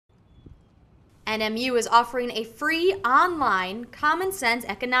NMU is offering a free online Common Sense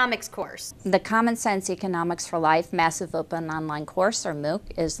Economics course. The Common Sense Economics for Life Massive Open Online Course, or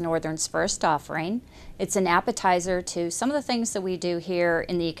MOOC, is Northern's first offering. It's an appetizer to some of the things that we do here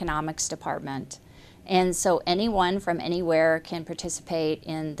in the economics department. And so anyone from anywhere can participate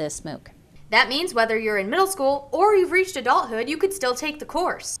in this MOOC. That means whether you're in middle school or you've reached adulthood, you could still take the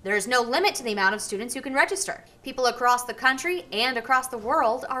course. There is no limit to the amount of students who can register. People across the country and across the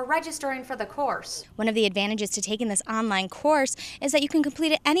world are registering for the course. One of the advantages to taking this online course is that you can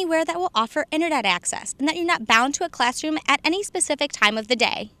complete it anywhere that will offer internet access, and that you're not bound to a classroom at any specific time of the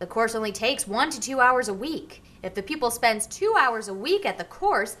day. The course only takes 1 to 2 hours a week. If the pupil spends 2 hours a week at the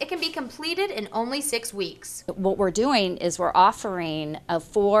course, it can be completed in only 6 weeks. What we're doing is we're offering a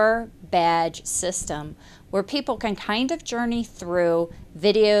 4-badge system where people can kind of journey through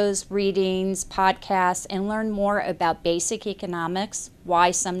videos, readings, podcasts, and learn more about basic economics, why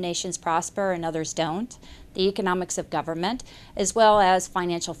some nations prosper and others don't, the economics of government, as well as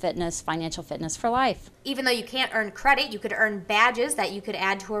financial fitness for life. Even though you can't earn credit, you could earn badges that you could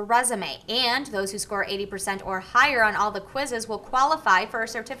add to a resume. And those who score 80% or higher on all the quizzes will qualify for a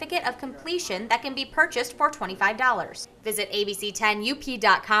certificate of completion that can be purchased for $25. Visit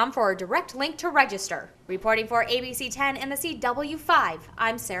abc10up.com for a direct link to register. Reporting for ABC 10 and the CW5,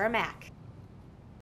 I'm Sarah Mack.